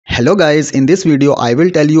Hello guys, in this video I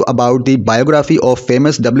will tell you about the biography of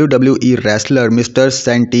famous WWE wrestler Mr.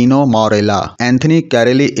 Santino Marella. Anthony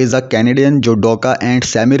Carelli is a Canadian judoka and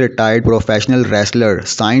semi-retired professional wrestler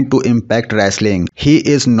signed to Impact Wrestling. He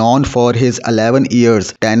is known for his 11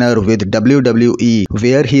 years tenure with WWE,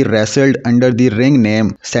 where he wrestled under the ring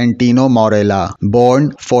name Santino Marella.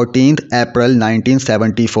 Born 14th April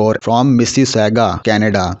 1974 from Mississauga,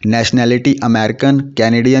 Canada. Nationality American,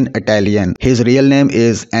 Canadian, Italian. His real name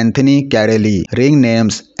is Anthony Carelli. Ring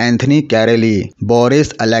names Anthony Carelli, Boris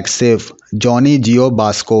Alexeyev, Johnny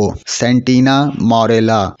Giobasco, Santina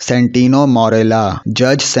Marella, Santino Marella,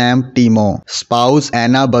 Judge Sam Timo, spouse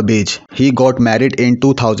Anna Babbage. He got married in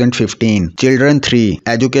 2015. Children 3.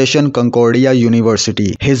 Education Concordia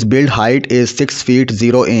University. His build height is 6 feet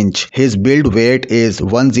 0 inch. His build weight is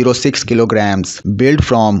 106 kilograms. Built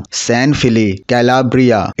from San Fili,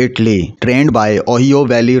 Calabria, Italy. Trained by Ohio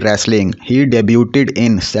Valley Wrestling. He debuted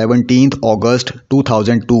in 17th August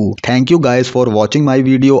 2002. Thank you guys for watching my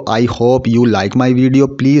video. I hope you like my video.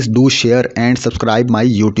 Please do share and subscribe my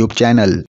YouTube channel.